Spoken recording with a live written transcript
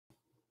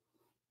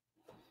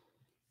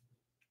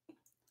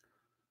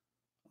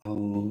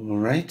All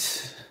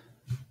right.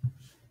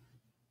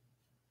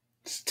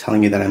 It's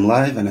telling me that I'm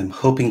live, and I'm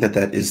hoping that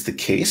that is the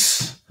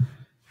case.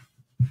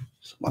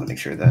 So I want to make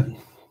sure that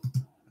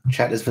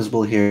chat is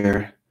visible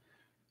here.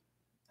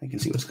 I can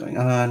see what's going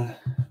on.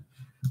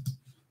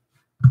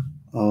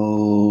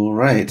 All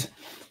right.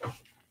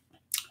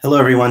 Hello,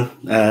 everyone.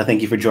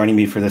 Thank you for joining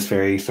me for this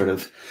very sort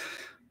of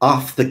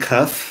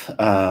off-the-cuff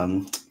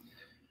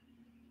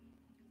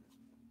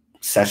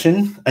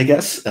session, I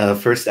guess.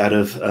 First out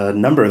of a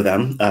number of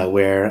them,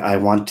 where I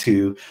want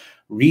to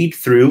read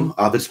through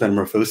Ovid's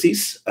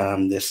Metamorphoses,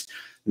 this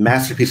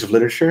masterpiece of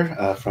literature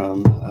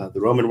from the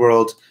Roman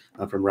world,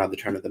 from around the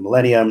turn of the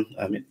millennium,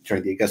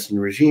 during the Augustan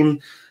regime.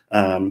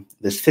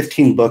 This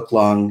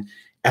 15-book-long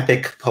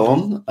epic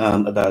poem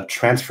about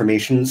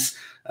transformations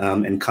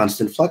and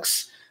constant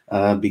flux,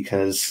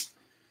 because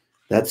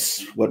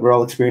that's what we're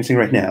all experiencing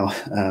right now.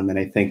 And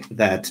I think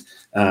that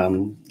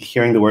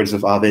hearing the words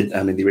of Ovid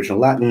in the original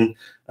Latin,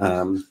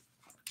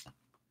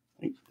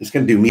 it's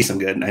going to do me some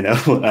good, I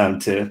know,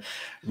 to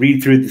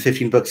read through the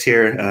 15 books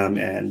here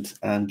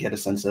and get a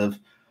sense of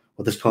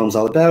what this poem's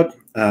all about.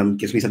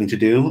 Gives me something to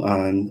do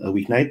on a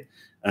weeknight.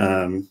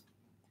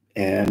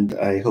 And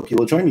I hope you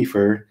will join me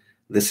for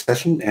this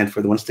session and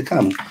for the ones to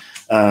come.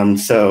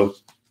 So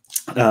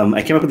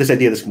I came up with this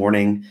idea this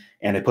morning,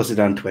 and I posted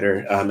it on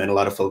Twitter, and a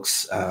lot of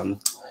folks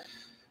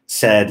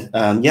said,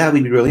 yeah,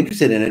 we'd be really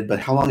interested in it, but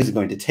how long is it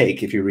going to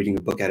take if you're reading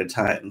a book at a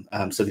time?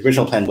 So the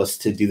original plan was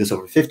to do this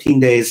over 15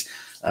 days,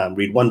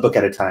 read one book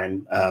at a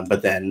time,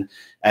 but then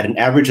at an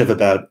average of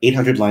about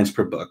 800 lines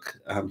per book,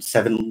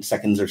 7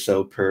 seconds or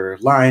so per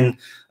line,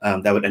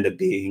 that would end up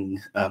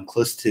being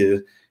close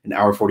to an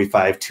hour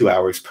 45, 2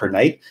 hours per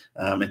night.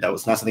 And that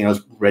was not something I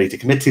was ready to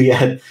commit to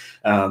yet.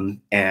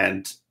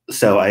 And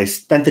so I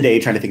spent the day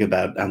trying to think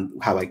about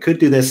how I could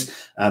do this.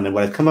 And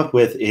what I've come up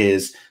with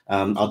is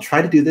I'll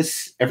try to do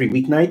this every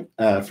weeknight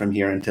from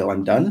here until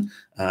I'm done.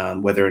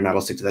 Whether or not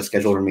I'll stick to that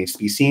schedule remains to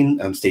be seen.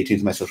 Stay tuned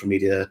to my social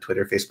media,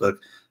 Twitter, Facebook,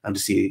 to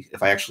see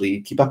if I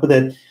actually keep up with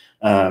it.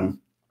 But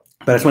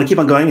I just want to keep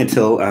on going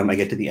until I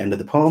get to the end of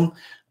the poem.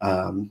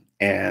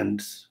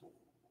 And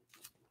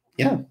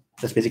yeah,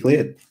 that's basically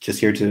it. Just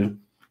here to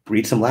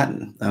read some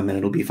Latin, and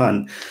it'll be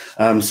fun.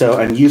 So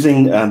I'm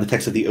using the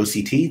text of the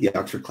OCT, the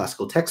Oxford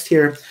Classical Text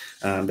here,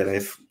 that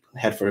I've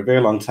had for a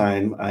very long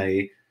time.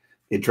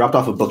 It dropped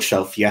off a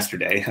bookshelf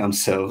yesterday,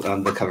 so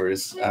the cover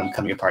is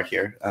coming apart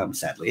here,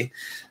 sadly.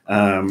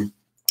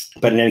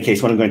 But in any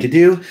case, what I'm going to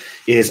do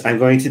is I'm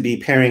going to be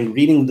pairing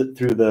reading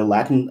through the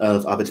Latin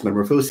of Ovid's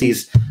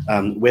Metamorphoses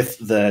with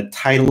the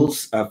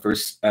titles for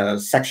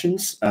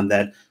sections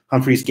that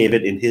Humphreys gave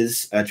it in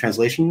his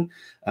translation.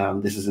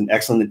 This is an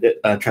excellent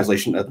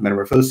translation of the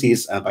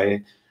Metamorphoses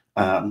by,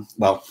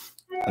 well,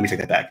 let me take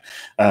that back.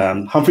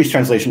 Humphreys'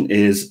 translation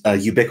is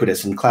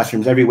ubiquitous in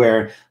classrooms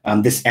everywhere.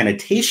 This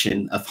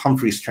annotation of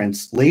Humphreys'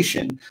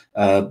 translation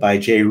by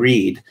J.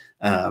 Reed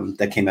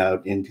that came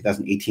out in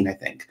 2018, I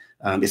think,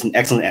 is an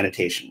excellent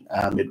annotation.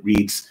 It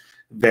reads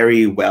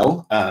very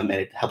well, and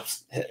it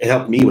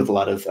helped me with a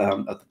lot of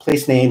the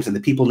place names and the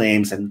people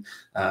names and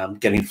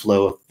getting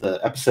flow of the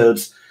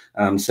episodes.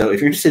 So if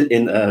you're interested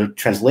in a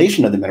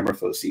translation of the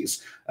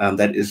Metamorphoses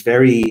that is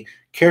very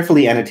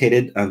carefully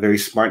annotated, very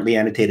smartly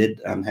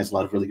annotated, has a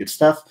lot of really good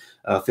stuff,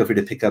 feel free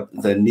to pick up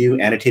the new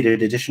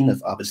annotated edition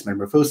of Ovid's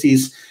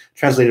Metamorphoses,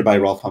 translated by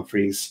Rolf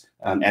Humphreys,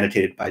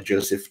 annotated by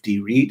Joseph D.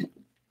 Reed.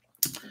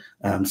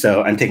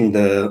 So I'm taking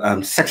the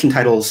section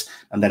titles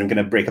that I'm going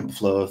to break up the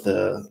flow of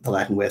the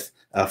Latin with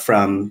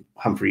from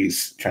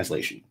Humphreys'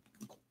 translation.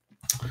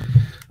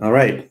 All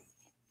right.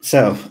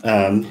 So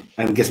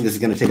I'm guessing this is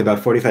going to take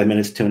about 45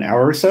 minutes to an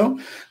hour or so.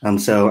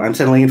 So I'm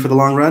settling in for the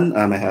long run.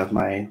 I have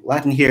my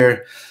Latin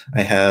here.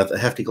 I have a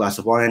hefty glass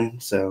of wine.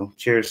 So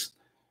cheers.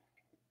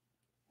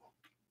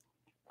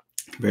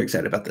 Very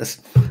excited about this.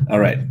 All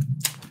right.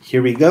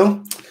 Here we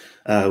go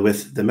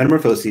with the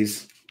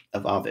Metamorphoses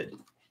of Ovid.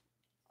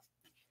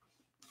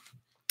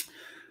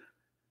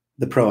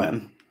 The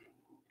proem.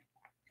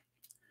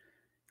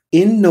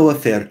 In no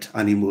affert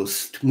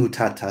animus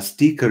mutatas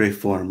dicere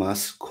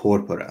formas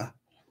corpora.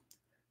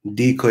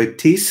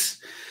 Dicoiptis,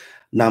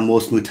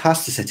 namos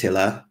mutastis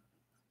etilla,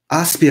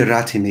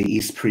 aspiratime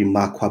is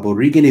prima quab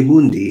origine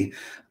mundi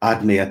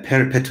ad mea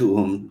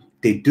perpetuum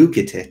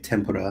deducite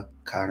tempora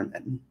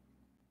carmen.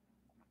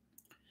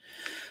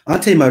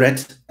 Ante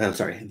maret,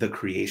 the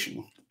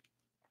creation.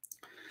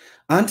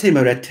 Ante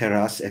maret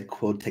terras et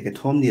quod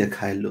teget omnia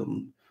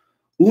caelum,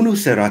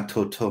 unus erat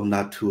toto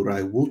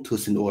naturae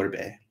vultus in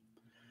orbe,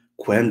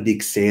 quem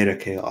dixere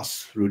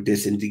chaos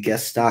rudis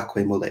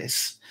indigestaque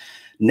moles,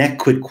 nec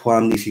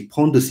quidquam nisi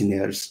pondus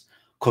iners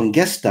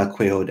congesta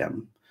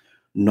queodem,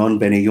 non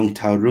bene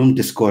iunctarum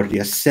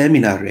discordia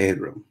semina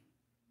rerum.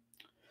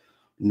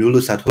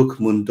 Nullus ad hoc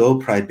mundo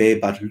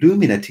praebebat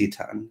lumina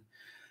titan,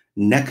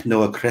 nec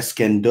noa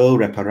crescendo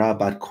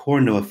reparabat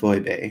cornua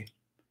phoebe,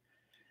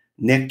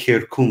 nec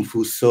circum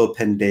fuso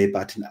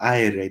pendebat in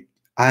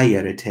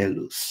aere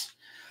telus,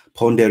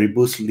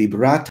 ponderibus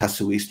librata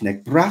suis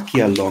nec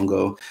brachia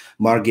longo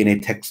margine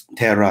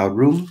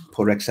terrarum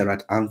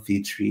porexerat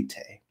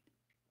amphitrite.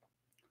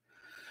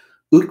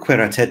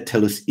 Urquerat et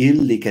tellus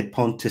illic et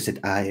pontus et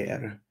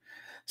aer.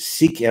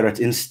 Sic erat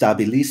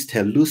instabilis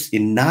tellus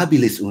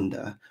innabilis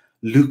unda,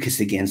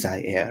 lucis agens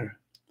aer.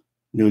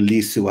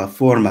 Nulli sua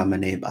forma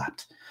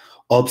manebat.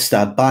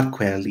 Obsta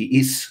batque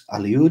liis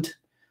aliud,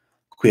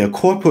 quia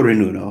corpor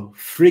in uno,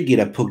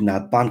 frigida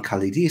pugna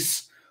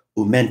bancalidis,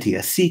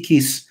 umentia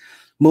sicis,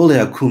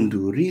 molea cum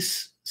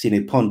duris,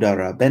 sine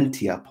pondera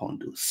bentia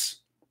pondus.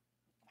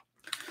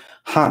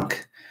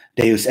 Hanc,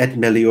 Deus et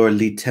melior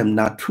litem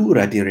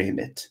natura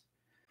diremit.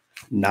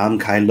 Nam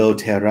caelo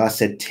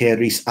terras et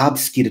terris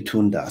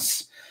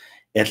absciditundas,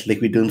 et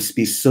liquidum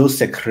spiso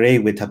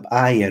secrevit ab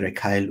aere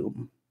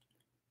caelum.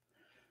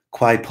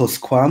 Quae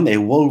postquam e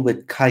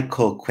volvit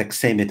caeco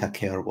quexemit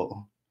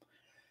acervo.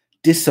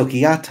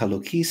 Dissociata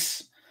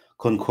locis,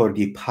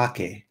 concordi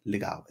pace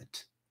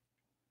ligavit.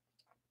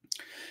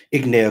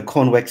 Ignea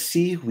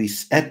convexi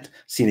vis et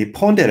sine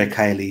pondere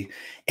caeli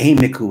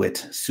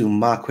emicuit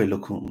summaque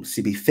locum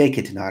sibi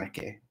fecit in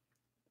arce.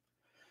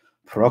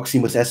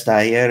 Proximus est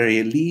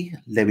aere li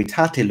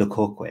levitate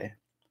locoque.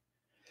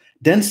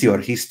 Densior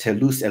his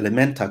tellus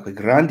elementa que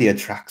grandia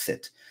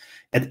traxit,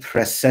 et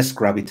presses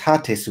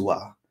gravitate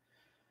sua,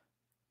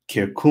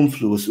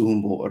 circumfluus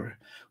humor,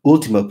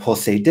 ultima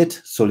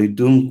possedit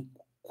solidum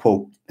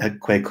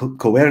quae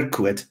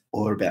coercuit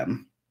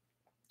orbem.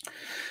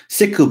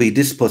 Sic ubi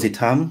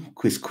dispositam,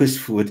 quis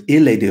fuit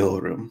ille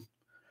deorum,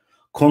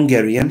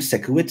 congeriem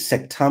secuit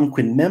sectam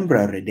quin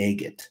membra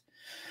redegit,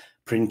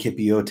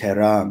 principio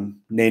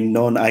terram, ne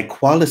non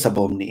aequalis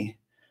abomni,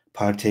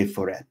 parte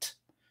foret.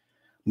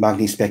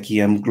 Magni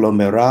speciem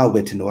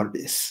glomeravit in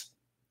orbis.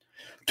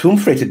 Tum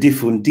frete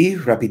diffundi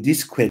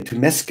rapidisque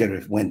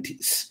tumescere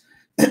ventis.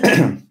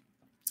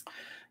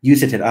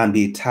 Usit et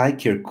ambi tae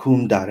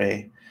circum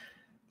dare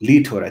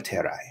litora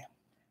terrae.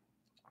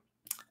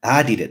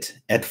 Adidit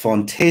et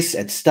fontes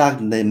et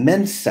stagna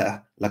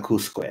mensa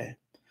lacusque.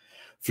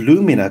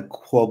 Flumina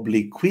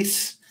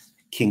quobliquis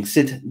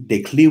cinxit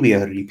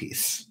declivia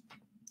ripis.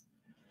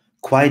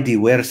 Quae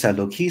diversa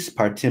locis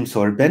partim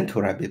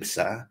sorbentura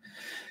bipsa,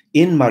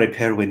 in mare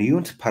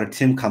perveniunt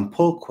partim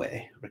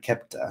campoque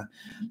recepta,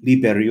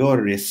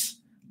 liberioris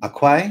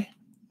aquae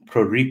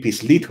pro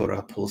ripis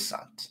litora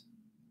pulsant.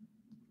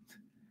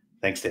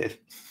 Thanks, Dave.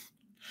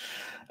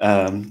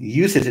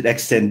 Usit et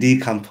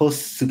extendi campos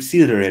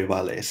subsidere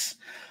vales,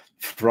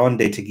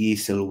 fronde tegi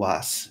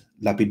silvas,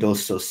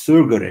 lapidoso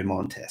surgere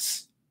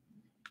montes.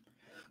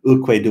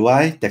 Uque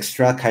duae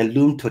dextra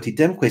caelum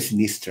totidemque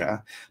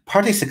sinistra,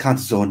 parte secant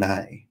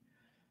zonae,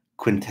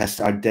 quintest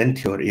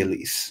ardentior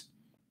illis.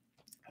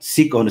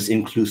 Sic onus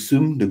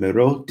inclusum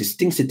numero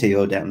distinxit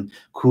eodem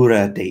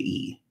cura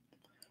Dei,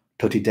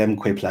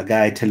 totidemque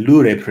plagae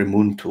tellure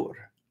premuntur.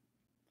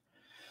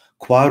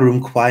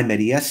 Quarum quae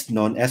mediest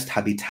non est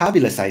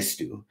habitabilis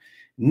aestu,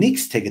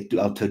 nix tegit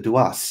auto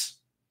duas,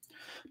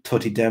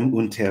 totidem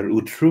unter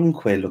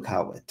utrumque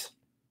locavit.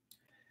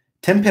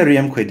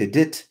 Temperiumque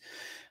dedit,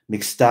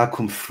 mixta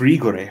cum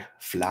frigore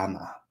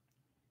flamma.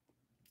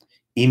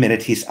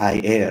 Imenet his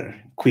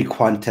aer, qui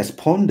quantes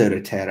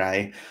pondere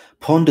terrae,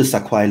 pondus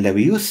aquae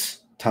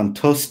levius,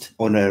 tantost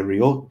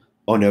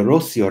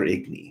onerosior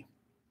igni.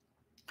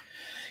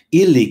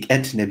 Illic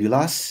et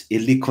nebulas,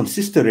 illic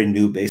consistere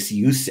nubes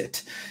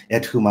usit,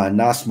 et huma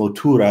nas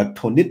motura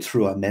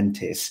tonitrua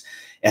mentes,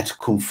 et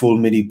cum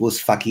fulminibus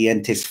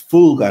facientes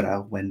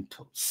fulgara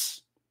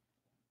ventos.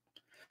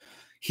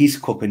 His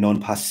quoque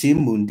non passim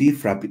mundi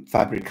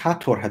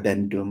fabricator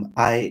habendum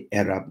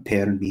aera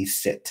per mi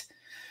sit,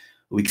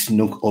 vix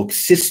nunc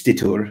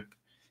oxistitur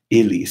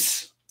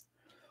illis.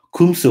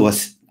 Cum sua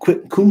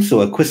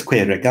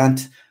quisque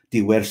regant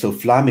diverso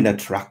flamina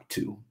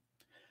tractu,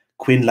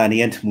 quin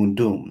lanient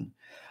mundum,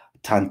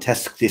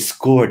 tantesc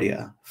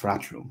discordia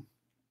fratrum.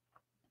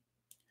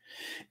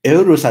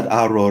 Eurus ad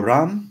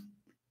auroram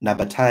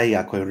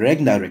nabataeaque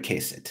regna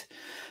recessit,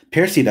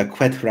 persida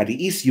quet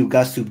radiis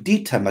iuga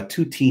subdita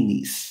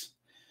matutinis.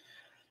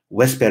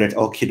 Vesperet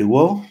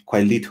occiduo,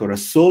 quae litora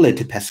sole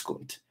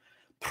tepescunt,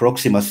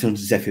 proxima sunt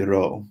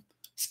Zephiro,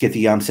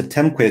 Scythiam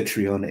septemque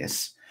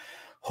triones,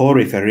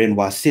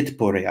 horiferin sit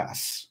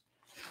boreas.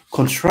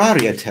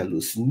 Contraria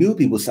tellus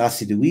nubibus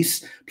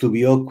assiduis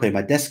pluvioque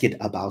madescit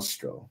ab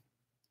austro.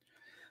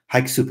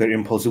 Haec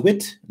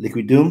superimposuit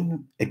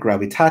liquidum et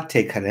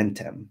gravitate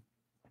carentem.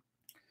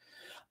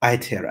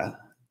 Aetera,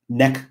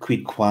 nec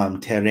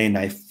quidquam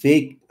terrenae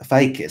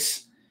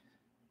faecis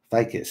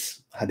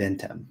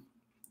habentem.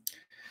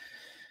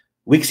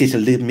 Vixit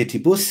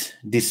limitibus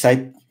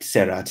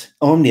disserat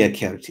omnia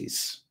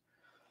certis.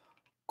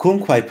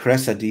 Cumquae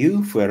pressa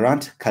diu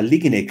fuerant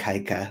caligine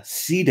caeca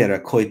sidera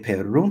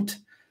coiperunt,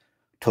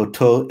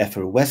 toto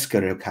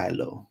effervescere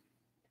caelo.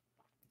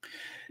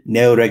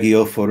 Neo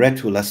regio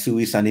foretula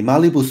suis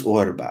animalibus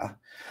orba,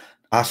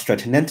 astra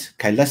tenent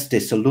caeleste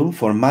solum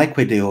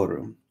formaeque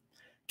deorum,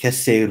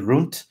 cesse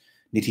runt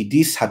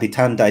nitidis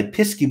habitandae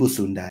piscibus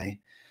undae,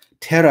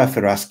 terra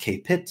feras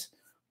cepit,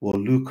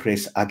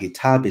 volucres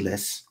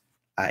agitabilis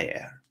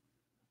aer.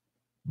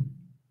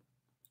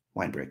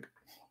 Wine break.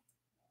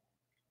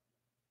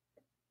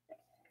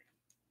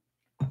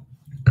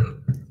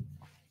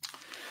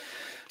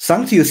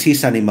 Sanctius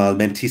his animal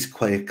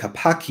mentisque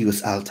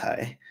capacius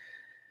altae,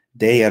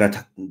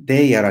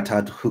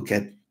 deeratat huc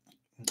et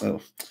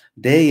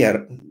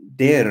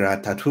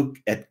deeratat huc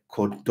et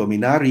quod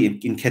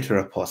dominari in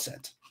cetera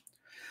posset.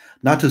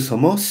 Natus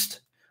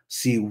homost,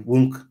 si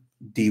vunc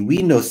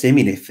divino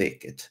semine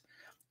fecit,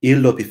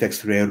 illo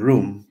pifex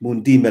rerum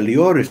mundi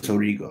melioris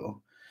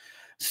origo,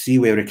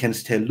 sive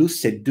recens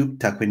telus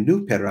seducta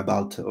quinduper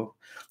abalto,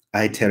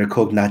 aeter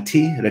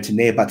cognati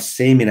retinebat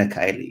semina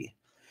caeli,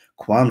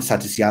 quam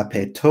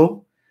satisjape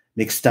to,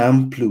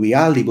 mixtam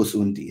pluvialibus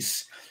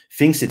undis,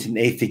 finxit in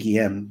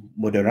efficiem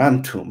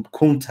moderantum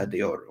cuncta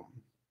deorum.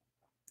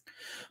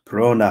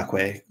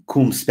 Pronaque,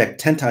 cum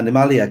spectenta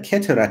animalia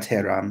cetera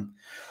terram,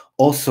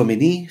 os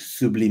homini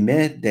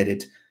sublime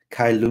dedit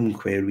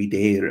caelumque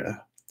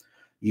ridere,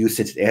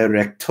 usit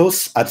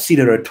erectos ad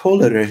sidere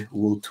tollere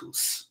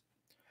vultus.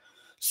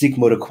 Sic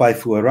modo quae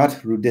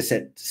fuerat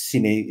rudesset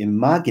sine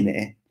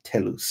imagine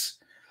telus,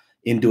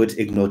 induit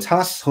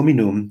ignotas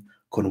hominum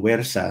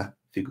conversa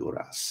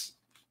figuras.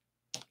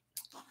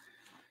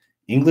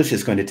 English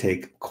is going to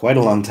take quite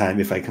a long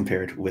time if I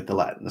compare it with the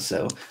Latin.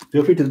 So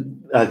feel free to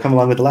come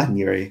along with the Latin,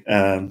 Yuri,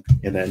 and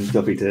then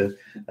feel free to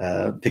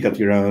pick up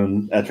your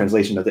own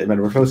translation of the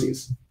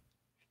Metamorphoses.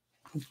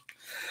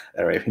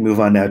 All right, we move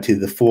on now to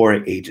the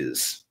 4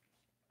 ages.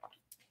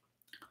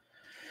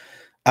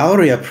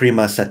 Aurea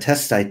prima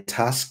satestae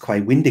tas quae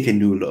vindice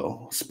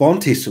nullo,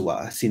 sponte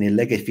sua sine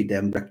lege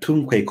fidem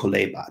rectumque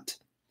collebat.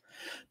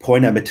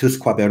 Poena metus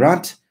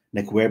quaberant,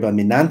 nec verba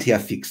minantia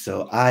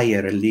fixo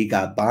aere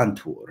liga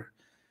bantur,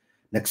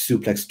 nec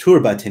suplex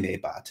turba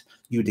tenebat,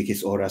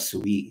 judicis ora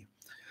sui,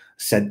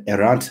 sed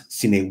erant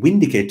sine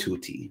vindice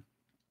tuti.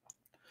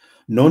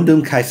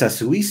 Nondum caesa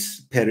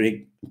suis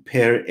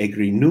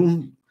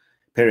peregrinut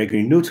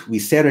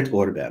viseret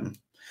orbem,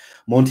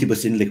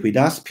 montibus in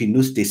liquidas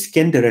pinus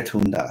descenderet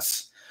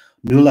hundas,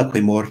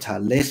 nullaque morta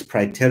les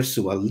praeter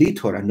sua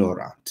litor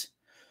anorant,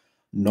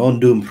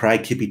 nondum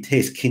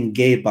praecipites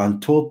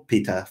cingebant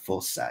pita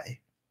fossae,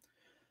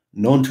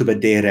 non tuba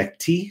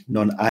directi,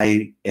 non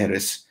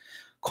aeris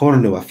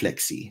cornua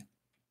flexi,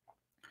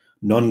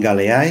 non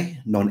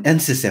Galeae, non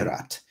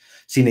ensiserat,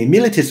 sine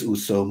militis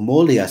uso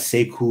molia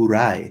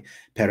securae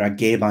per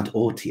agebant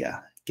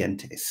otia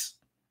gentes.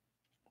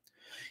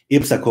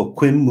 Ipsa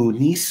quoquim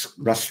munis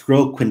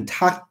rastro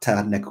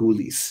quintacta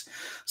neculis,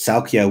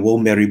 saucia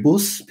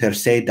vomeribus per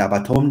se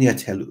dabat omnia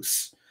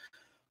telus,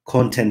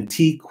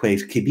 contentique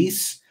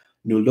cibis,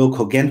 nullo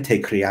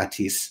cogente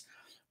creatis,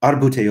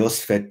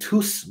 arbuteos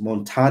fetus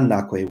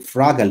montanaque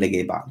fraga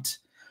legebant,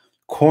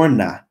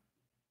 corna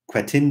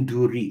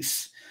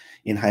quetinduris,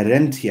 in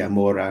haerentia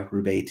mora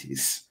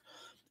rubetis,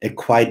 et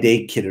quae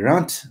de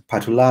ciderant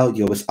patula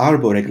iobis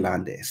arbore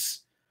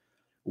glandes,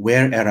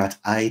 ver erat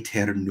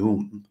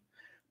aeternum,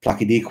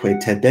 placidique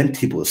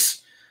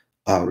tebentibus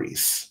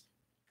auris.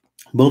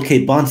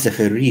 Mulce bons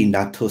efferi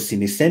natos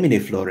sine semine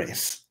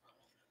flores,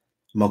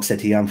 mox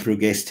etiam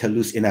fruges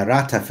telus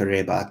inarata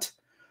ferebat,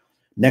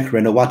 nec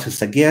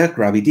renovatus ager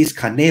gravidis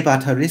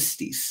canebat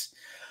aristis,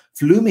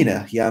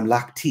 flumina iam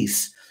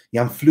lactis,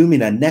 iam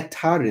flumina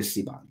nectaris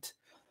ibant,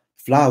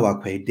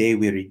 flavaque de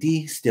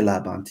viridi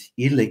stilabant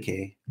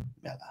illice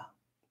mela.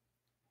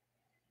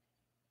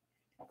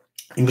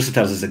 English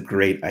subtitles is a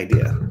great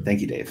idea.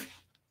 Thank you, Dave.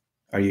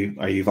 Are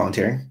you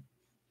volunteering?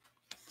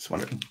 Just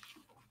wondering.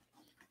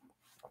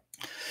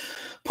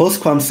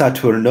 Postquam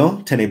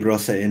Saturno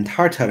tenebrosa in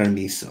tartaran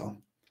miso,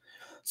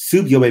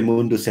 sub iobe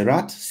mundus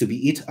erat,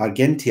 subiit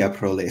argentia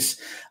proles,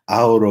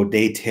 auro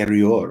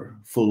deterior,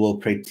 fulvo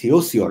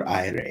pretiosior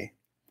aere.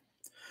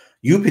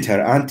 Jupiter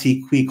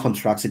antiqui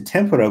contraxit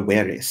tempora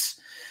veris,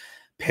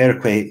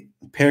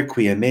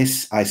 perque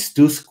mes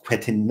aestus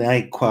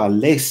quetinae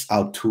quales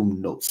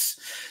autumnos,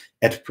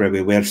 et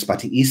previver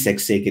spatiis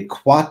exegit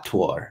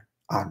quator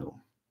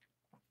annum.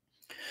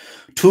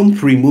 Tum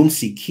primum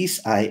sicis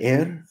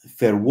aer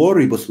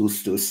fervoribus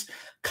ustus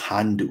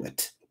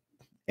canduit,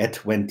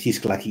 et ventis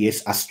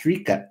glacies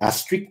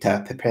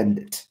astricta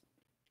pependit.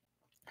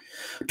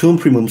 Tum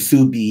primum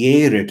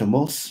subiere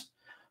domus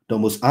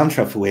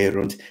antra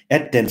fuerunt,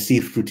 et densi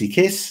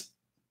frutices,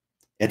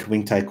 et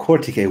vinctae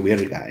cortice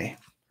virgae.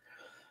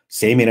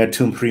 Semina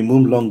tum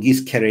primum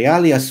longis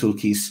cerealia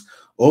sulcis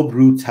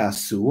obruta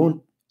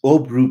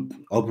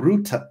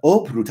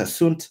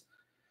sunt,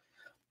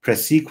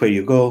 presique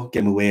jugo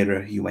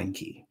gemuere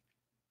juvenci.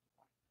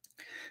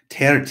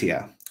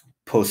 Tertia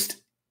post,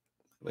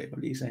 wait,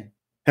 what do you say?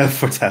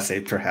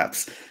 Fortasse,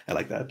 perhaps. I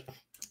like that.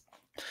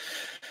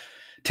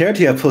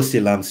 Tertia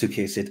postilam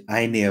succesit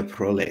aenea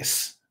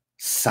proles,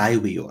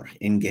 saevior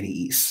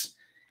ingeniis,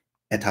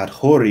 et ad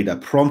horrida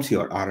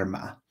promptior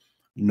arma,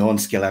 non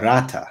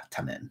scelerata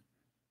tamen.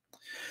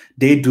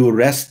 De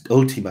durest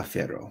ultima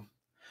ferro,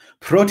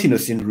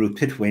 protinus in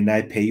rupitve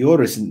nae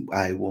peioris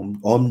aevum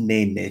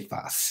omne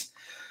nefas,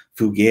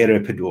 fugere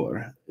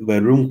pedor,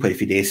 verumque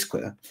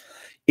fidesque,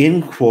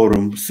 in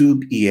quorum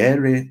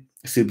subiere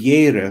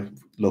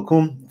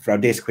locum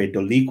fraudesque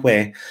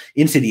dolique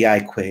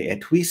insidiaeque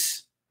et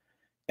vis,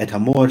 et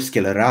amor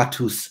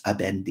sceleratus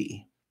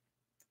abendi.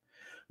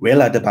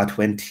 Vela debat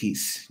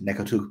ventis,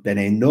 necatur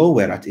bene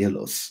noverat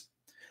illos,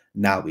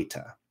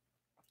 navita.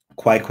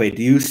 Quaeque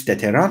Deus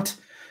deterant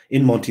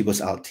in montibus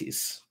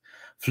altis,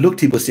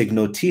 fluctibus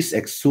ignotis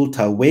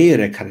exulta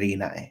vere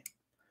carinae.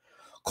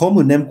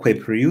 Communemque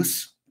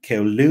prius,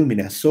 quo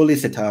lumina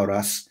solis et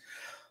auras,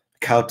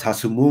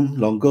 cautasumum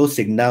longo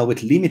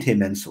signavit limite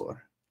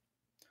mensor.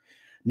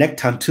 Nec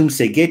tantum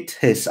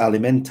segetes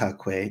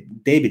alimentaque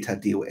debita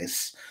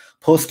dives,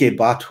 posce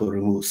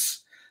baturumus,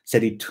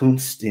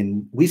 seditumst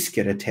in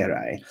viscere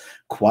terrae,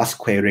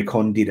 quasque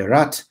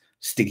recondiderat,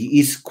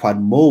 stigiis quad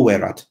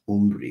moverat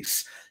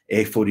umbris,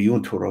 e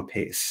foriuntur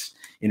opes,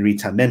 in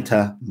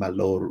ritamenta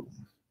malorum.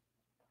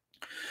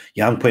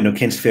 Iamque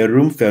nocens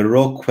ferum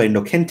feroque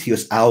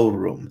nocentius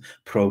aurum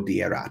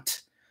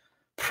prodierat.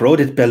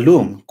 Prodit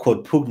bellum,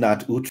 quod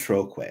pugnat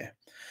utroque.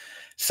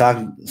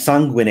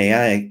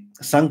 Sanguineaque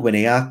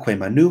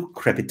manu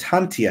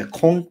crepitantia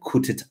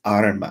concutit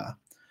arma,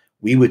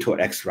 vivitur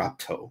ex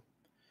rapto.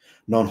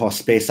 Non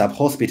hospes ab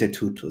hospite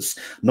tutus,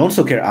 non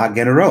socer a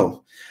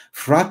genero,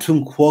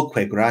 fratum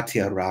quoque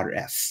gratia rar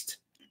est.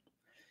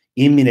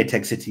 Immine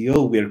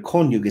texitio vir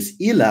coniuges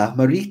illa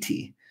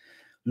mariti,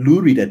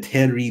 lurida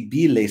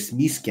terribiles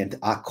miscent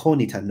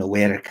aconita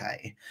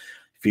noercae,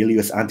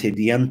 filius ante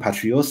diem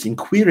patrios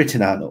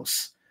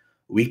inquiritinanos,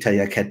 victa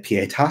jacet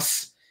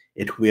pietas,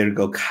 et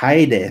virgo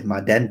caede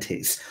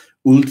madentes,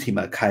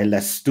 ultima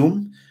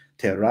caelestum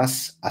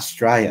terras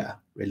astraea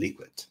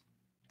reliquit.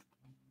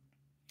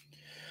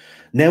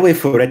 Neve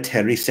foret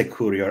terri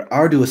securior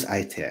arduus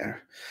aeter,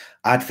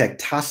 ad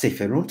fectasse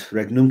ferunt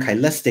regnum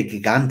caeleste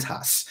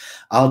gigantas,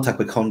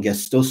 altaque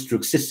congestos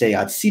druxisse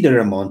ad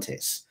sidere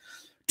montes,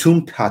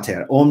 tum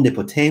pater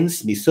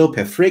omnipotens miso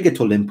per freget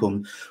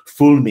Olympum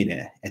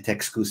fulmine et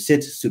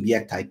excusit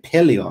subiectae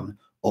pelion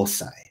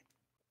osae.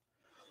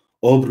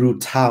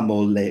 Obruta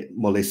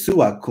mole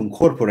sua cum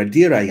corpora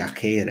dira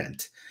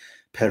iacerent,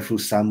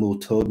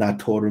 perfusamuto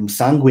naturum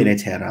sanguine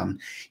terram,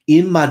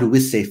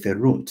 immaduisse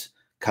ferunt,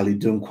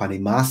 calidum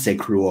quanimasse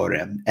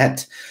cruorem,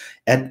 et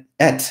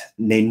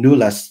ne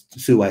nullas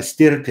sua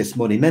stirpis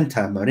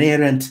monumenta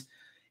manerent,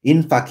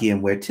 in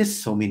faciem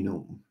vertis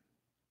hominum.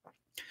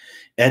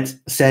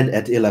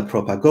 Sed illa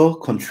propago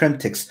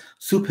contremtix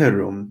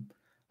superum,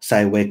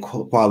 saeve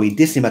quavi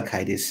dissima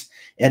caedis,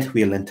 et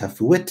violenta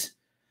fuit,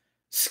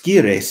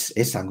 scires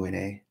e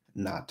sanguine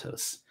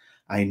natos.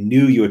 I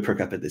knew you would perk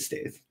up at this,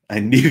 Dave.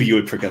 I knew you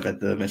would perk up at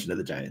the mention of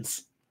the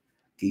giants.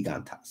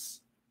 Gigantas.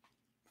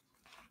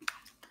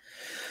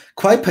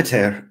 Quae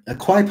pater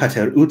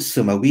ut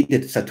summa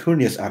vidit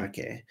Saturnius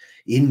arce,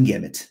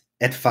 ingemit,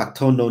 et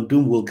facto non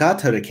dum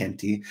vulgata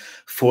recenti,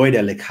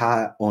 foeda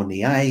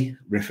Lycaoniae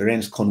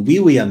referens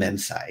convivia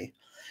mensae,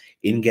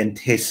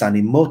 ingente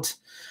sanimot,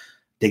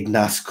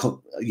 dignas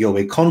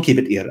Jove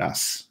concipit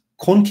iras,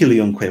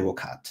 conciliumque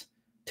vocat,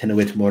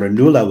 tenuit mora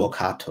nulla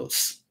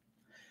vocatos.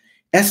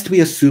 Est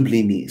via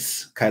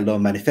sublimis, cae lo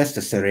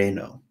manifesta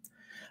sereno,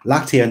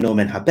 lactea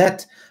nomen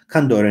habet,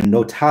 candore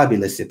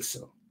notabilis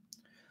ipso.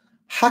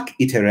 Hac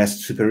iter est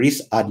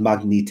superis ad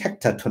magni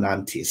tecta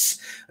tonantis,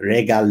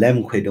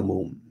 regalemque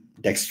domum,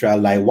 dextra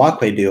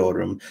laevaque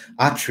deorum,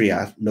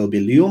 atria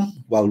nobilium,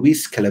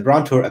 valvis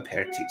celebrantur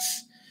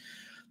apertis.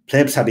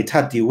 Plebs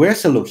habitat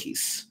diversa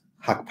locis,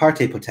 hac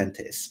parte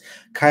potentes,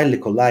 cae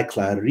licolae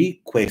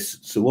clarique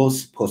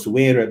suos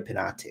posuere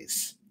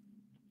penates.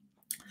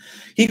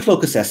 Hic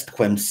locus est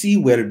quem si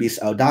verbis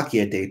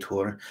audacia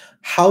detur,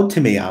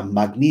 hautimeam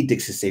magni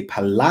dixisse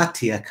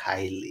palatia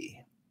caeli.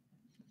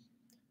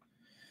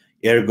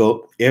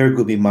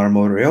 Ergo bi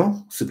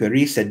marmoreo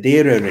superi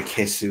sedere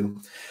recesu,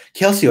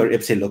 celsior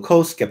ipse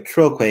locos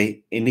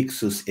sceptroque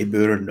inixus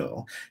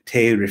eburno,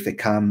 te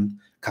rificam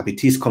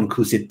capitis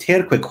concusit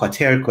terque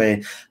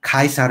quaterque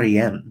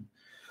Caesariem,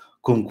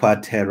 cum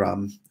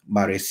quateram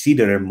mare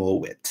sidere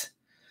movit.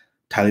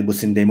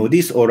 Talibus in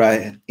demodis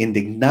ora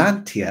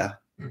indignatia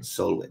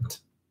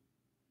solvit.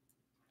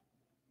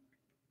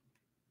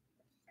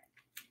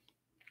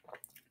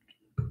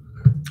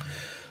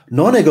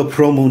 Non ego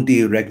pro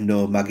mundi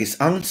regno magis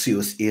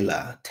anxius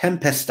illa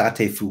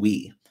tempestate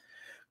fui,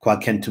 qua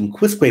centum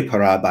quisque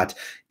parabat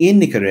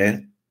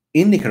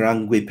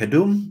innicerangue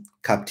pedum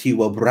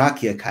captivo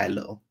brachia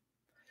caelo.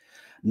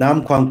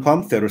 Nam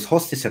quamquam ferus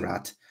hostis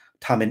erat,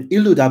 tamen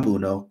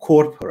illudabuno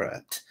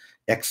corporat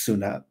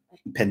exuna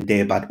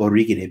pendebat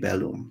origine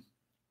bellum.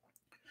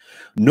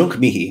 Nunc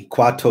mihi,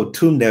 qua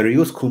totum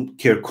nerius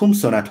circum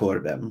sonat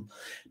orbem,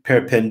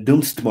 per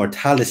pendumst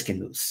mortalis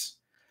genus,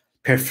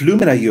 per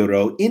flumina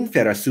euro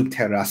infera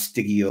subterra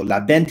stigio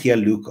labentia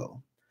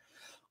luco,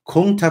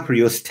 cuncta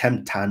prius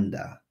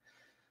temptanda,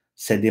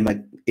 sed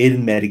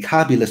in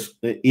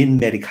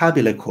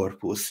medicabile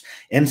corpus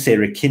ense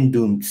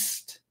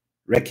recidendumst,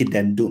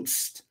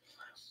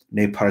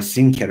 ne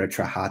parsincere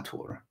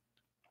trahatur.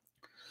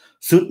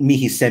 Sunt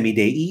mihi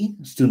semidei,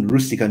 sunt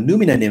rustica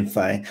numina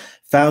nymphae,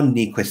 found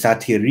nique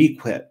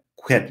satirique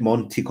quet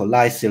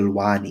monticolae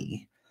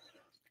silvani,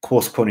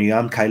 quos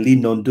coniam caeli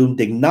non dum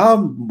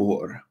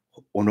dignamur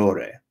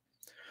honore,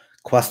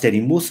 quas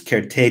dedimus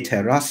certe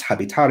terras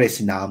habitare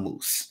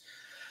sinamus,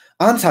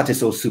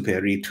 Ansatis o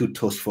superi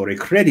tutos fore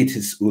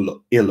creditis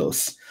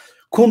illos,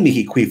 cum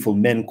mihi qui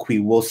fulmen qui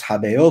vos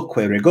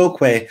habeoque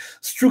regoque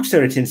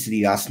struxerit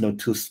insidias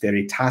notus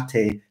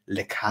veritate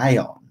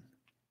Lycaon.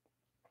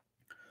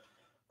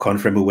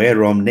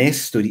 Confremuerum ne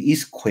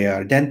studiisque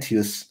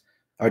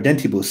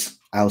ardentibus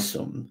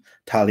ausum,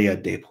 talia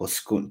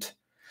deposcunt.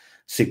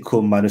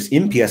 Sicum manus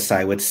impia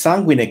saevet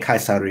sanguine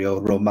Caesario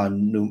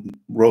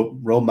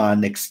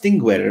Roman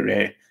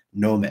extinguere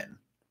nomen.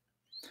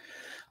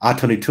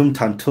 Atonitum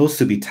tanto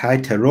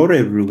subitae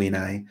terrore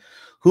ruinae,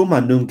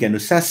 humanum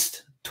genus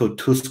est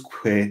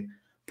totusque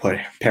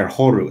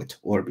perhoruit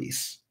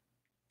orbis.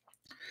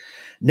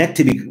 Nec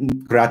tibi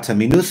grata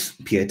minus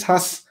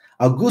pietas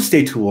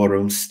Auguste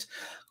tuorumst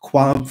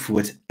quam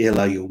fuit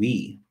illa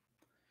iui,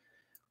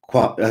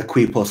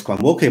 qui postquam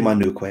voce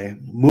manuque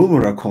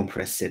murmura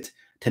compressit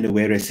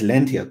tenuere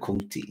silentia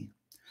cuncti.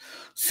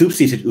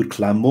 Subsitit ut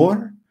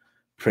clamor,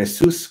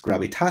 presus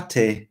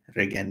gravitate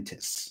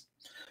regentis.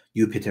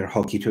 Jupiter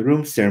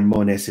hociturum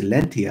sermone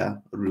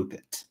silentia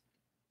rupit.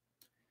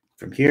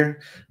 From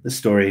here, the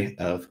story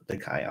of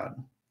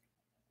Lycaon.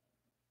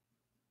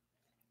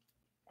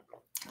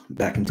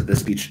 Back into the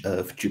speech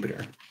of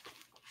Jupiter.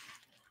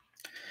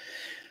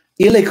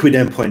 Ille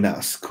quidem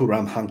poenas,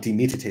 curam hanc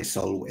dimitite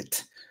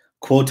solvit,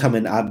 quotam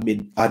in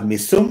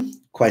admissum,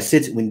 quae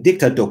sit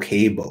vindicta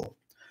docebo,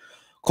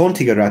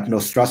 contigerat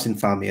nostras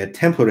infamia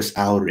temporis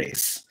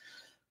aures,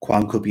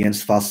 quam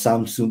cupiens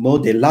falsam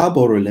sumo de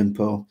labor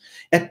Olympo,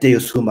 et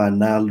Deus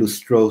humana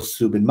lustro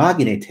sub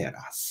imagine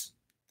terras.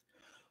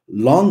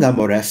 Long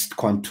amor est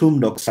quantum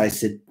nox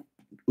sit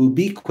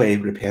ubique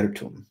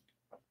repertum.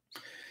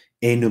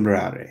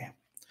 Enumerare.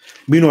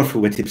 Minor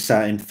fuit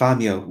ipsa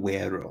infamia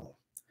vero.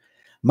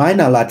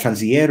 Maina la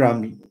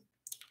transieram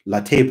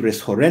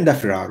latebris horrenda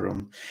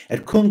ferarum,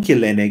 et cum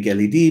cilene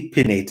gelidi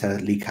pineta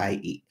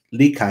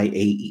licae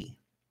ei.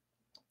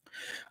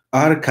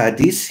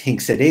 Arcadis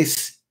hinc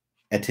sedes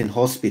et in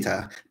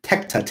hospita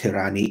tecta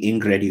tyranni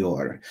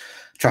ingredior,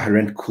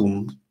 traherent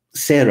cum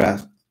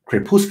sera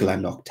crepuscula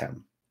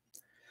noctem.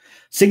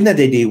 Signa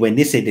dedi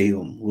venisse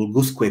deum,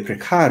 vulgusque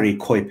precari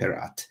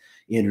coiperat,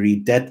 in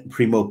ridet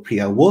primo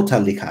pria vota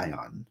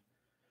Lycaon.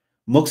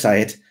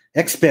 Moxaet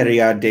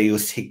experiar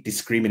Deus hic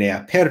discrimine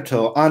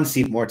aperto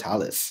ansit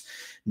mortalis,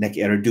 nec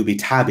era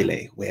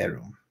dubitabile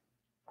verum.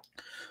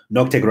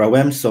 Nocte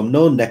gravem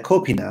somno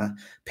necopina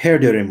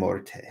perdere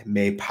morte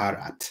me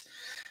parat,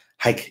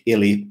 haec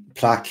illi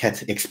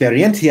placet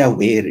experientia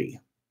veri.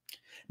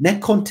 Nec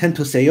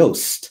contentus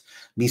eost,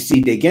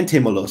 misi degente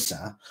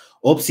molosa,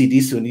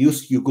 obsidis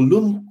unius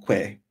jugulum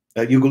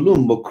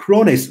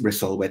mocrones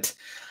resolvet,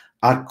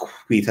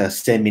 Arquita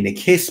semine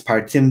ces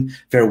partim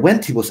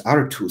verventibus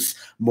artus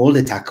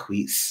molit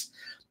aquis,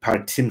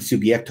 partim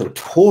subiecto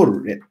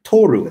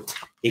toruit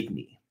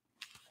igni.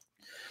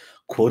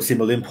 Quod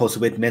simulum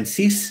posuit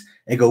mensis,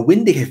 ego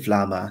vindice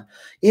flamma,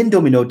 in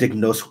domino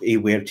dignos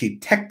everti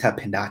tecta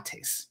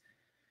penates.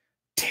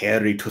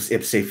 Territus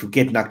ipse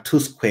fugit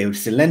nactusque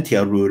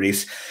silentia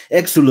ruris,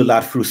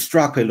 exululat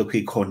frustraque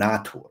loqui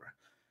conatur.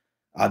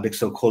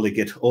 Abixo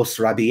colligit os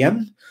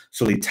rabiem,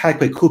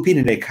 solitaque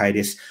cupinine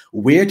caedis,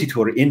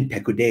 vertitur in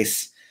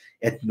pecudes,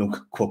 et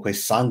nunc quoque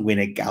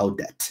sanguine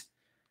gaudet.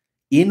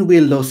 In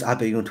villos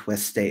abeunt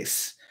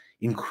vestes,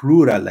 in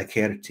crura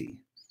lacerti.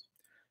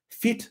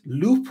 Fit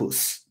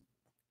lupus,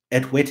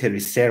 et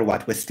veteris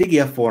servat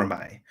vestigia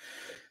formae,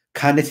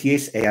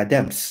 caneties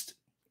eadem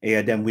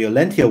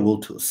violentia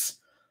vultus,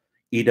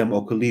 idem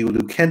oculi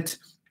lucent,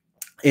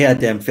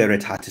 eadem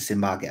feritatis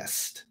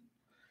imagest.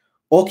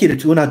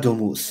 Occidit una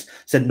domus,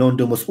 sed non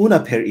domus una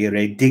per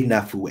ire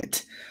digna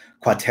fuit,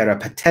 qua terra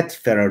patet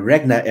fera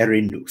regna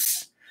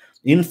erinus.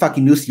 In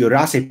facinus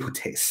jurase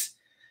putes,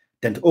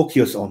 dent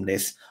ocios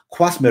omnes,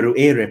 quas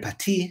meruere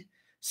pati,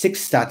 sic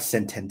stat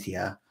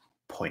sententia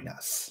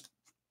poenas.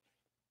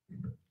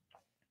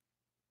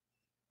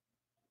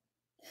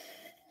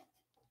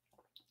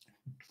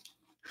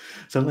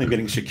 So I'm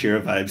getting Shakira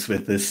vibes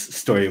with this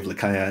story of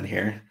Lycaon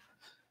here.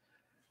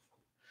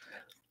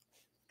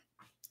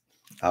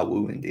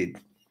 Woo, indeed.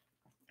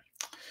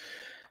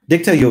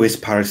 Dicta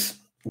Iovis pars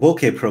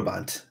voce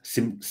probant,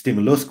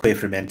 stimulusque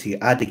fermenti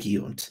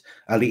adiciunt,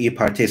 alii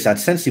partes ad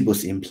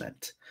sensibus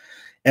implent.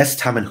 Est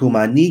tamen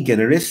humani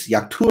generis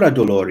iactura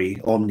dolori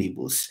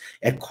omnibus,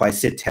 et quae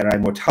sit terrae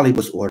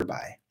mortalibus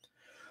orbae.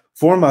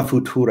 Forma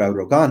futura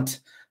rogant,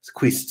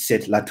 quis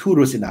sit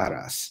laturus in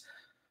aras,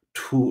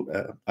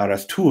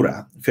 aras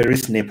tura,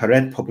 feris ne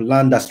paret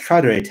populandas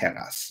tradere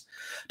terras.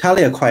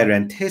 Talia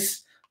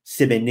quaerentes,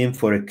 sibe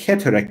nymphore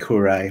cetere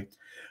curae,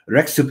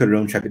 rex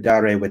superum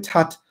trepidare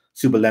vetat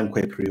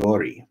subelemque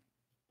priori.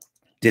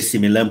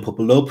 Dissimilem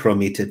populo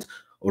promittit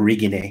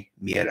origine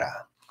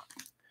mira.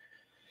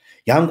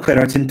 Iam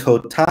queratin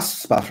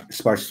totas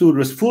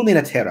sparsurus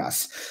fulmina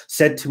terras,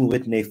 sed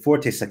timuit ne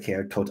forte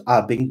sacer tot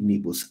ab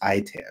ignibus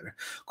aeter,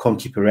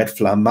 conciperet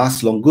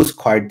flammas longus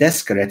quar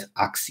desceret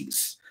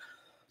axis.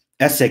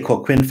 esse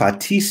quoquin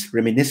fatis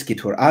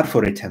reminiscitur ad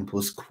fore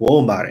tempus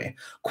quo mare,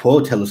 quo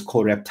telus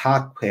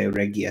correptaque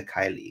regia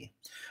caeli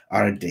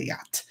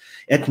ardeat,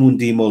 et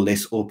mundi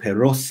molles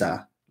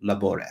operosa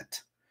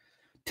laboret.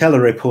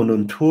 Telere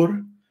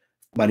ponuntur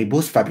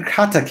manibus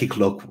fabricata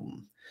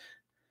ciclocum,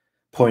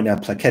 poena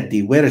placet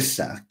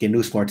diversa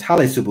genus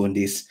mortale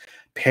subundis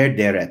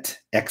perderet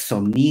ex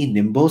omni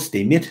nimbos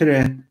de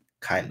mittere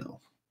caelo.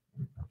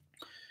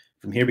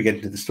 From here we get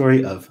into the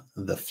story of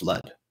the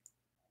flood.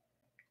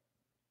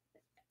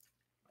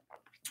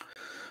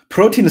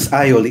 Protinus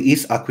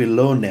aeoliis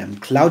aquilonem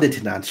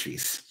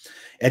claudetinantris,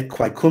 et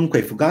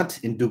quaecumque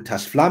fugant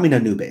inductas flamina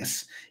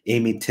nubes,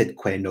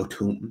 emititque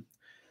notum.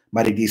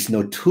 Maridis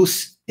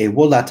notus e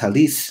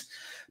volatalis,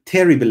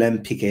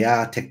 terribilem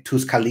picea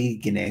tectus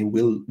caligine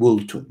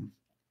vultum.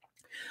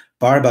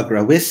 Barba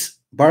gravis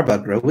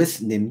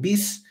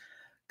nimbis,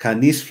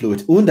 canis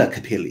fluit unda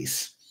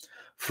capillis.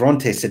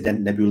 Fronte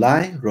sedent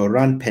nebulae,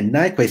 roran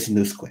pennaeque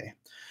sinusque.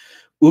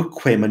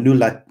 Utque manu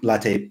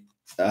late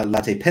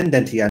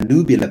pendentia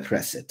nubila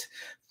presset,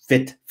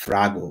 fit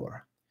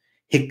fragor.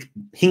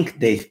 Hinc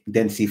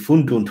densi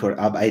funduntur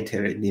ab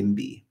aetere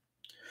nimbi.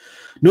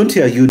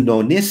 Nuntia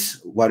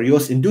nonis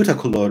varios induta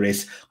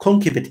colores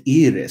concipit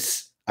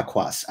iris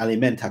aquas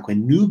alimentaque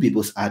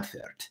nubibus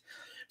advert.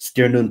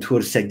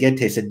 Sternuntur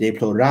segetes et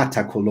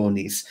deplorata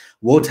colonis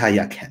vota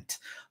iacent,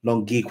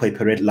 longique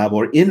perit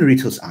labor in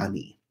ritus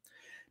ani.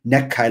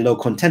 Nec caelo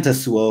contenta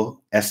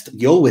suo est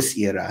Iovis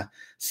ira,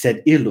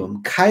 sed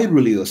illum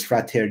caerulius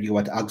fraterio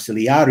et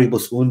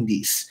auxiliaribus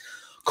undis,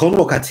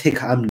 convocat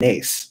hic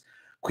amnes,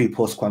 qui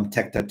postquam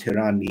tecta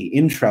tyranni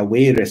intra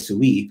vere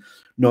sui,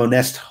 non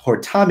est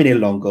hortamine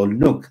longo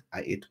nunc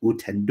ait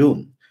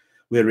utendum,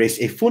 vires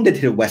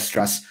effundite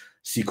vestras,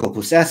 si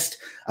corpus est,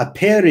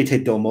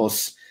 aperite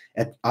domos,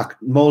 et ac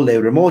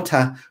mole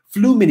remota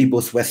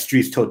fluminibus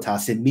vestris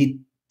totas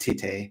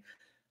emitite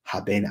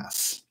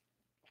habenas.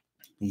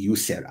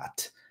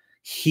 Iuserat.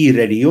 Hi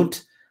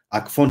rediunt,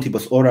 ac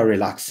fontibus ora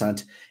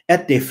relaxant,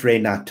 et de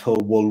frenato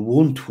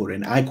volvuntur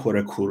in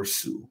aequora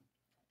cursu.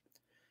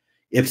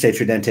 Ipse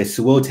tridente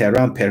suo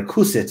terram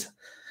percussit,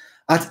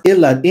 at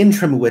illa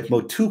intremuit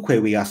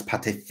motuque vias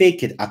pate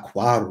fecit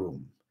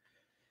aquarum.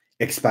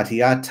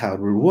 Expatiata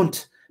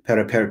ruunt per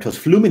apertos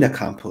flumina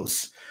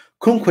campus,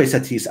 cumque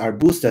satis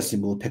arbusta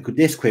simul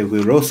pecudesque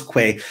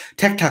virosque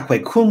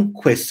tectaque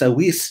cumque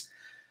savis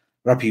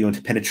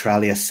rapiunt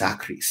penetralia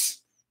sacris.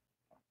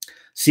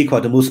 Si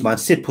quadomus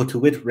sit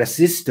potuit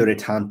resistere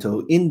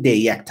tanto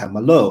indeiecta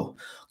malo,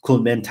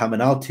 culmentam in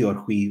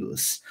altior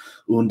huius,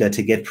 unda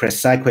teget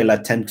presaeque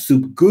latent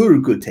sub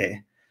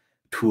gurgute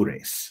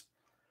tures.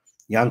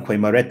 Iamque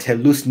maret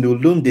tellus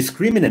nullum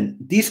discrimen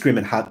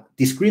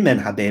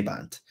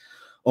habebant,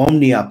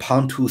 omnia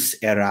pantus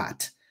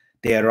erat,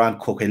 de erant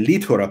quoque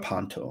litura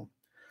panto.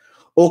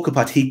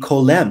 Occupat hi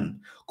colem,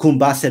 cum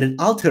baset et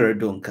altera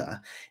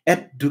dunca,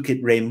 et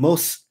ducit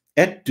remos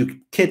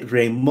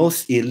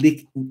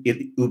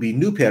ubi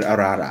nuper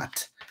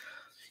ararat.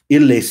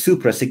 Ille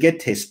supra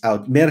segetes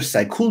aut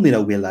mersae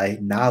culmina villae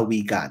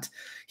navigat,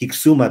 hic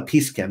summa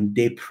piscem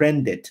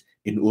deprendit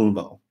in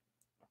ulmo.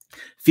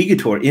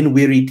 Figitur in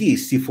viridis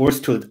si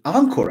forstunt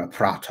ancora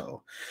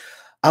prato,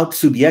 aut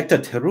subjecta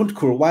terunt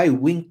curvae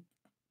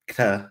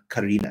vincta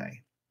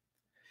carinae.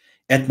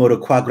 Et modo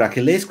qua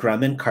graciles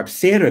gramen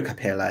carpsere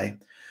capellae,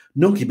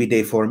 nunc ibi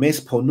deformes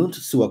ponunt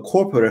sua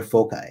corpora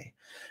focae,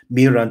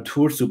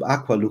 mirantur sub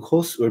aqua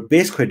lucos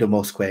urbesque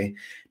domosque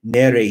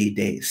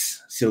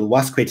nereides,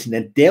 silvasque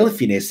tenent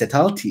delphines et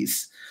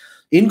altis,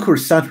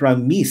 incursant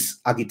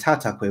ramis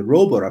agitataque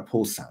robora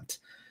pulsant,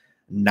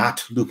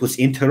 nat lupus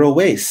intero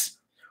ves,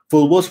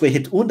 fulvos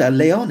vehit unda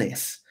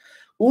leones,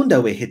 unda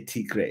vehit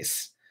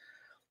tigres,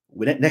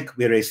 nec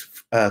vires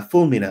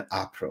fulmina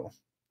apro,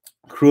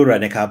 crura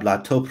nec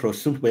ablato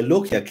prosuntque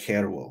locia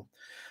cervo,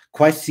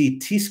 quaesi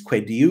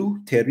tisque diu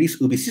terris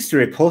ubi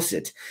sistere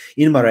posit,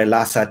 in mare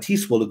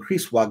lassatis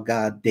volucris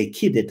vaga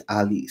decidit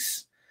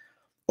alis.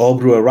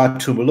 Obru erat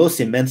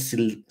tumulos immens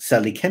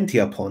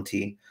salicentia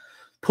ponti,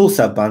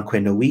 pulsa banque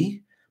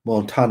novi,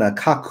 montana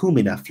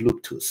cacumina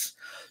fluctus,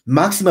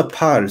 maxima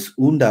pars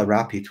unda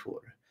rapitur,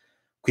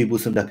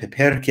 quibus unda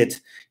pepercit,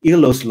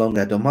 illos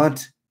longa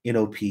domant,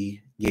 inopi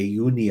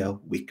iunia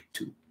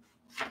victu.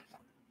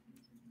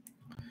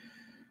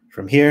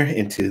 From here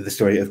into the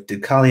story of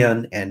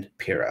Deucalion and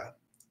Pyrrha.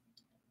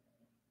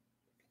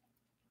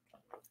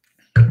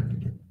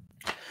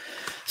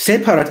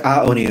 Separat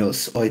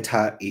aonios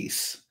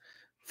oitais,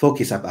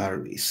 focis ab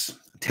arvis,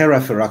 terra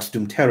ferax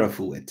dum terra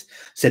fuit,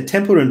 sed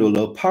tempora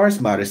nullo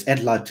pars maris et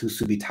latus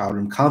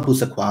subitarum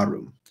campus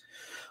aquarum.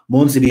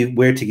 Mons ibi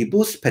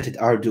vertigibus petit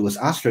arduus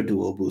astra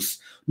duobus,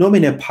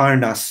 nomine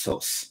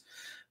Parnassos,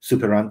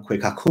 superamque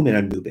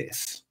cacumina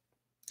nubes.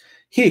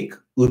 Hic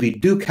ubi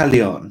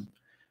Deucalion,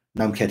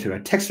 nam cetera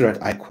texerat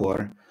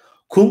aequor,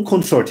 cum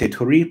consorte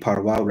turi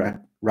parva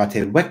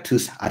rate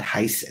vectus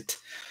adhaesit,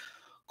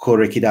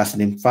 correcidas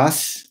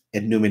nymphas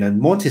et numinan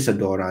montis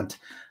adorant,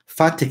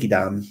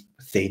 faticidam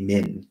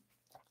femin,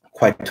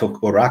 quae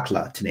toc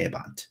oracla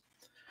tenebant.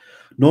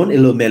 non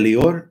illo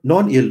melior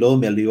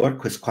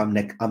quisquam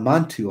nec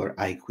amantior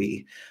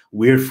aequi,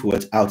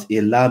 virfuit aut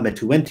illa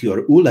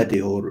metuentior ulla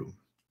deorum.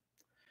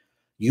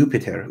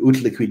 Jupiter, ut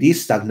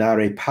liquidis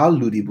stagnare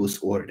palludibus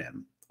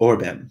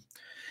orbem,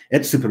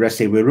 et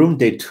superesse virum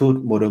de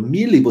tot modo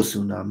milibus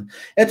unam,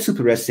 et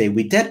superesse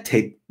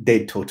videt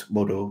de tot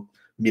modo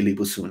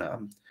milibus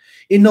unam.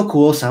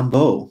 Innocuos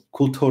ambo,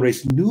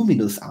 cultores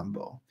numinus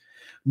ambo.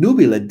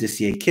 Nubila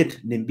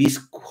disiecit nimbis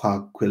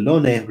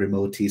quaquilone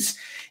remotis,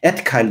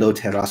 et caelo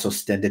terras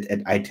ostendit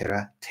et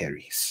aetera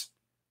terris.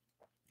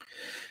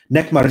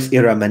 Nec maris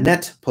ira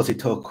manet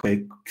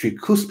positoque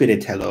tricuspide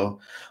telo,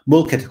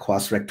 mulcet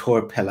quas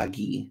rector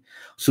pelagi,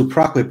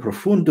 supraque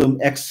profundum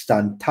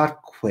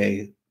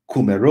extantatque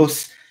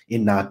cumeros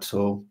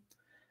innato,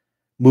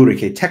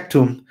 murice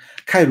tectum,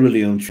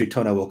 caerulium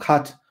tritona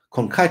vocat,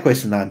 concaeque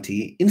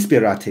sonanti,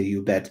 inspirate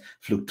iubet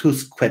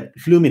fluctus quet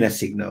flumina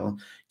signo,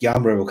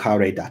 iam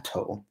revocare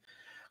dato,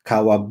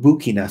 cava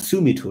bucina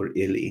sumitur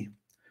illi,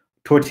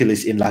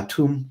 tortilis in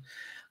latum,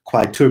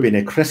 quae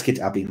turbine crescit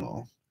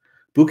abimo,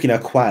 bucina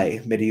quae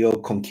medio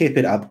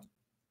concepit ab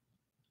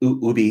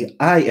ubi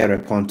aere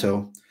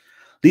ponto,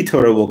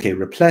 litora voce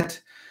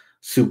replet,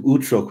 sub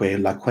utroque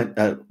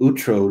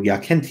utro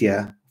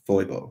iacentia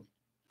foibo.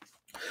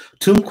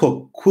 Tum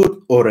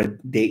quod ora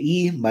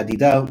dei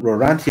madida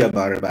rorantia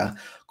barba,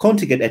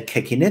 contigit et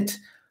cecinit,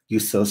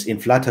 iustos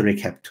inflata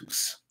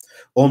receptus.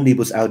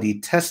 Omnibus audi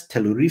test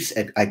telluris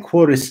et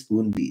aequoris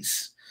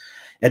undis,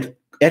 et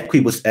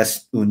quibus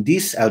est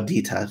undis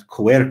audita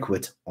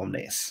coerquit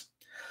omnes.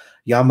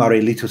 Iam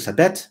mare litus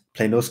habet,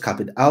 plenos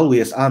capit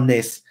alvius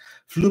amnes,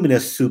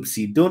 fluminas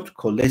subsidunt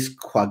coles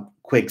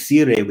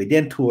quexire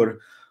videntur,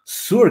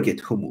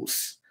 surgit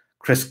humus,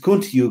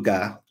 crescunt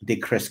iuga de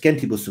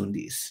crescentibus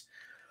undis.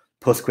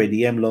 Postque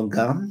diem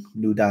longam,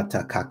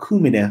 nudata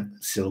cacumina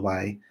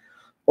silvae,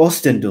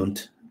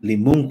 ostendunt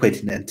limumque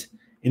tenent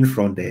in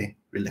fronde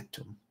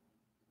relictum.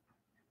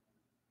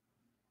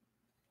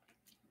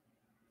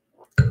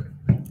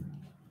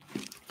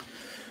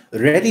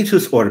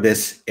 Reditus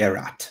orbis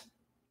erat,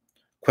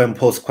 quem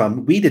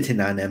postquam videt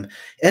inanem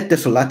et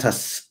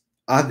desolatas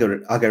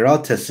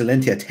ageralta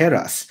silentia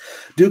terras,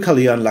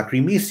 Deucalion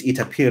lacrimis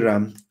ita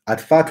Pyrrham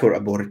ad fatur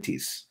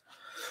abortis.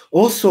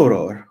 O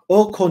soror,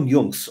 o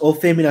conjunx, o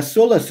femina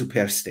sola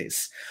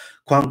superstes,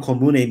 quam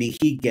commune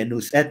mihi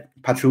genus et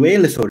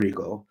patruelis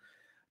origo,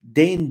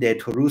 dende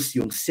torus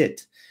jung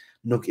sit,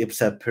 nunc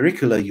ipsa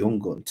pericula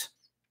jungunt.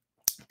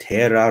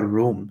 Terra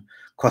rum,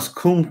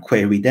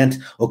 quascumque vident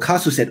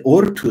occasus et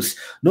ortus,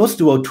 nos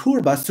duo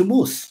turba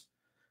sumus,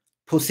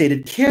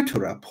 possedit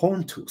certura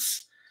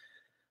pontus.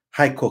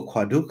 Haeco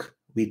quaduc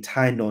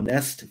vitae non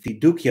est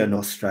fiducia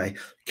nostrae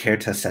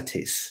certa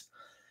satis.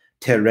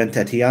 Terrent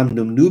etiam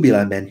num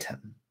nubila mentem.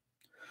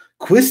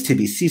 Quis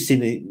tibi si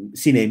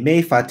sine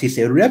me fatis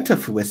erepta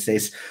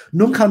fuesses,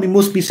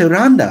 nuncamimus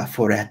miseranda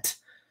foret.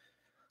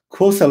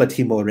 Quos alla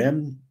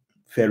timorem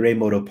ferre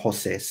modo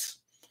posses,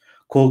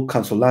 quo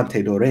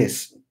consolante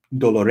doleres.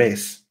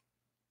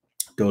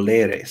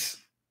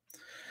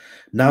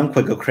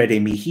 Namquego crede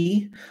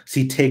mihi,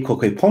 si te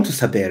quoque pontus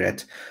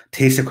haberet,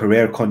 te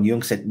sequerer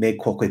conjunx et me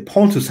quoque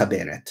pontus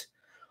haberet.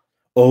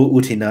 O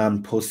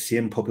utinam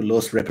possim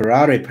populos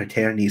reparare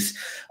praeternis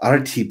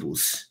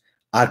artibus,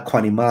 ad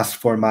quanimas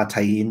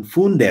formatae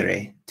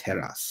infundere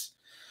terras.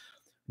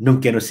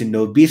 Nunc genus in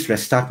nobis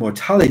restat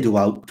mortale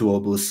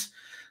duobus,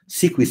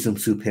 siqui sum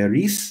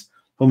superis,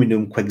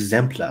 hominum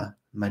quexempla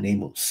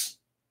manemus.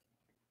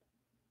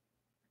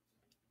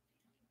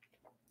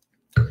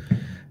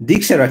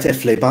 Dixerat et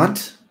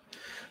flebant,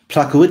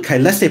 placuit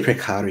caeleste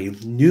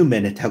precarium,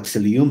 numen et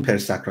auxilium per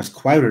sacras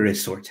quaerere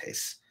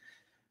sortes.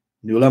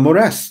 Nulla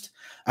morest,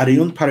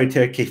 adiunt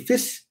pariter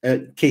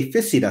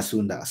ceficidas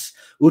undas,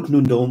 ut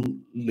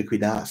nundum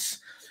liquidas,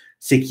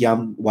 sic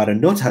iam vada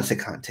nota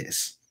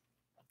secantes.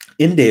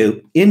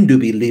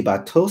 Indubi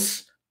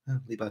libatos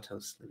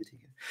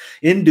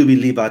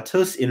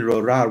in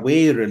rorar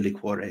vere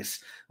liquores,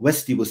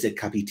 vestibus et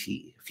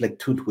capiti,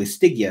 flectunt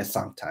vestigia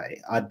sanctae,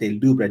 ad de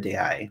lubra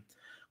deae,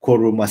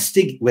 quorum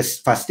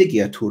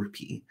fastigia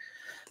turpi,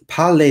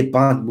 palle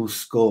bant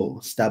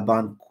musco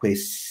stabantque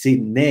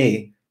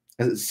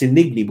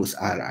sinignibus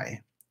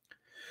arae.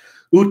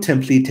 Ut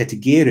templi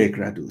tetigere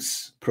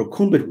gradus,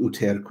 procumbit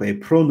uterque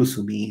pronus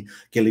umi,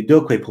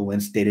 gelidoque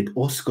poens dedit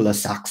oscula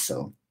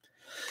saxo.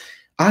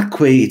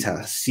 Atque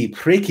ita, si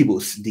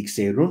precibus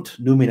dixerunt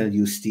numina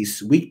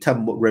justis victa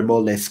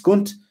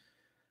remolescunt,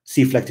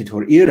 si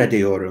flectitur ira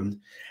deorum,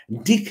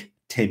 dic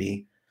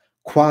temi,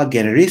 qua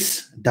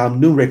generis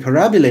damnum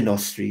reparabile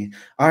nostri,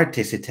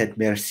 artes et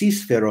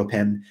mercis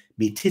feropem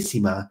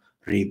mitissima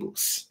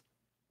rebus.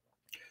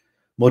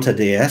 Mota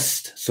de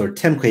est,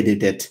 sortemque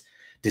didet,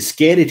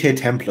 discedite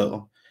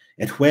templo,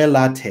 et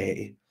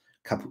velate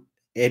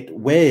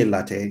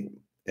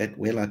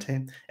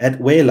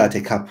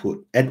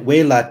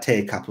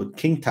caput,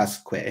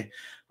 quinctasque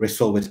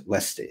resolvit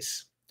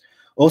vestes.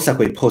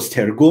 Osaque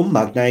postergum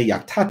magnae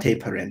iactate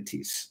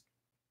parentis.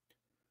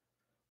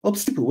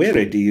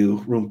 Obstipuere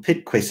diu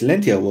rumpitque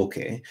silentia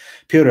voce,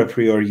 Pyrrha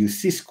prior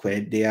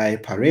iusisque deae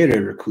parere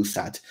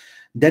recusat,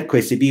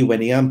 detque sibi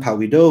veniam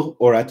pavido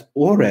oret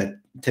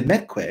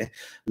temetque,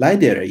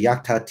 laedere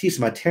iacta tis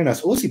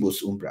maternas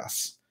osibus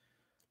umbras.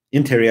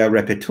 Interia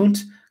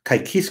repetunt, cae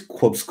quis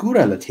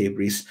quobscura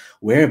latebris,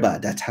 verba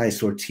datae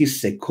sortis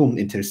secum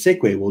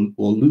interseque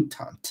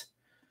volutant.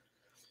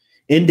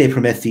 Inde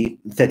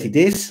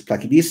Promethetides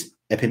placidis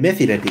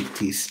epimethida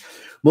dictis,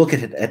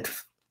 mulcet et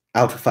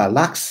aut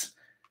fallax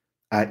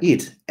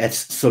id, et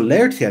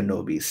solertia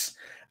nobis,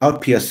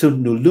 aut pia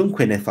sunt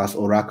nullumque nefas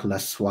oracula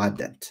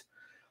suadent.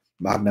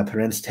 Magna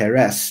parens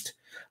terrest,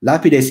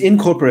 lapides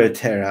incorpora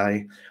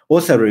terrae,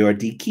 osarior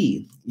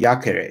dici,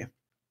 iacere,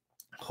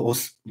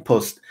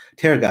 post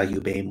terga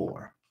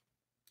iubemur.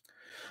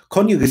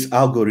 Conjugis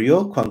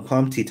augurio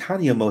quamquam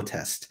titania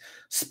motest,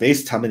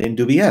 spes tamen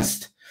indubi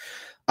est.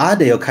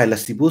 Adeo cae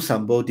lastibus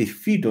ambo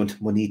diffidunt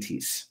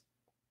monitis.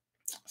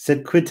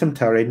 Sed quid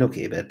temptare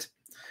nocebet.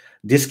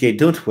 Disce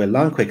duntque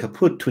lanque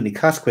caput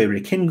tunicasque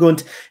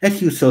recingunt, et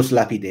iusos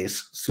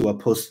lapides sua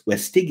post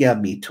vestigia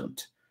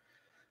mitunt.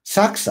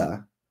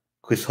 Saxa,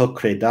 quis hoc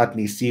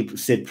credatni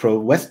sid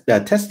pro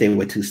teste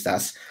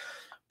vetustas,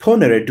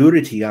 ponere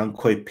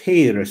duritiamque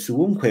per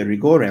suumque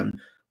rigorem,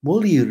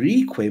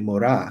 mulirique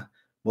mora,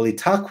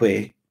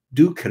 molitaque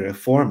ducere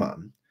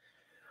formam.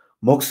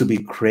 Mox ubi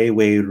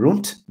creve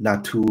runt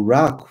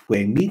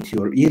naturaque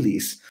meteor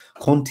illis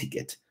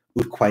contigit,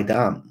 ut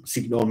quaedam,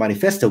 signor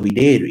manifesta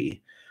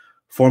videri,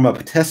 forma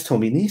potest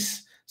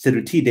hominis, sed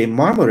uti de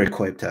marmore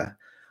coepta,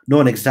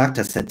 non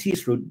exacta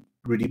sentis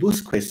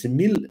rudibusque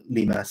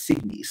similima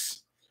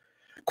signis.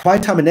 Quae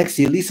tamen ex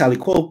illis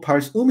aliquo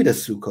pars humida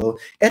suco,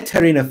 et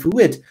terrena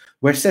fuit,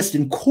 versest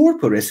in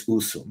corporis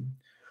usum.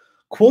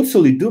 Quod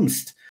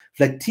solidumst,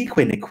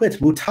 flectique nequit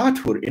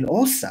mutatur in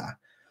ossa,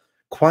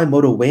 quae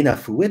modo vena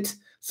fuit,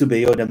 sub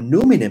eodem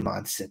numine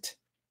mansit.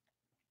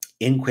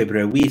 Inque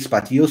brevi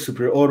spatio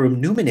super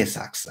orum numine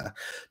saxa,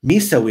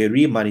 missa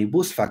viri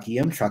manibus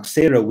faciem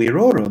traxera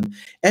virorum,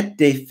 et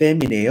de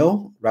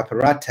femineo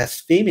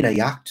raparates femina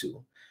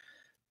iactu.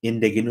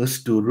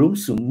 Indigenus durum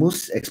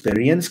sumus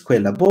experiensque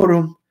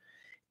laborum,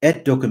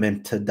 et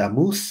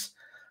documentamus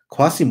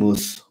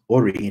quasimus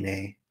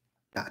orine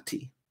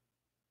nati.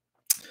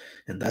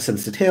 And thus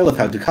ends the tale of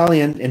how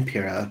Deucalion and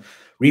Pyrrha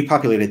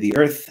repopulated the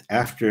earth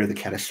after the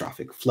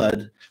catastrophic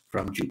flood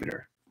from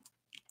Jupiter.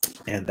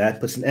 And that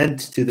puts an end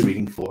to the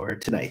reading for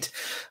tonight.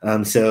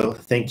 So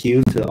thank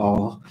you to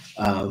all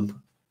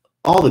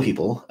the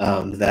people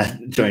that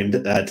joined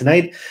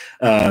tonight.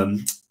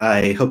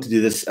 I hope to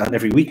do this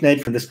every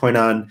weeknight from this point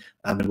on,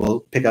 and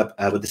we'll pick up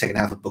with the second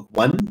half of book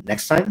 1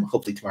 next time,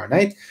 hopefully tomorrow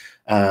night.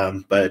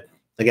 But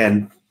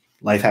again,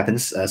 life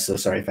happens, so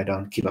sorry if I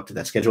don't keep up to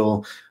that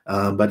schedule.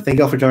 But thank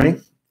you all for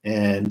joining,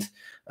 and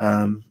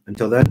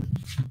until then,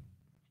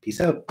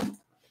 peace out.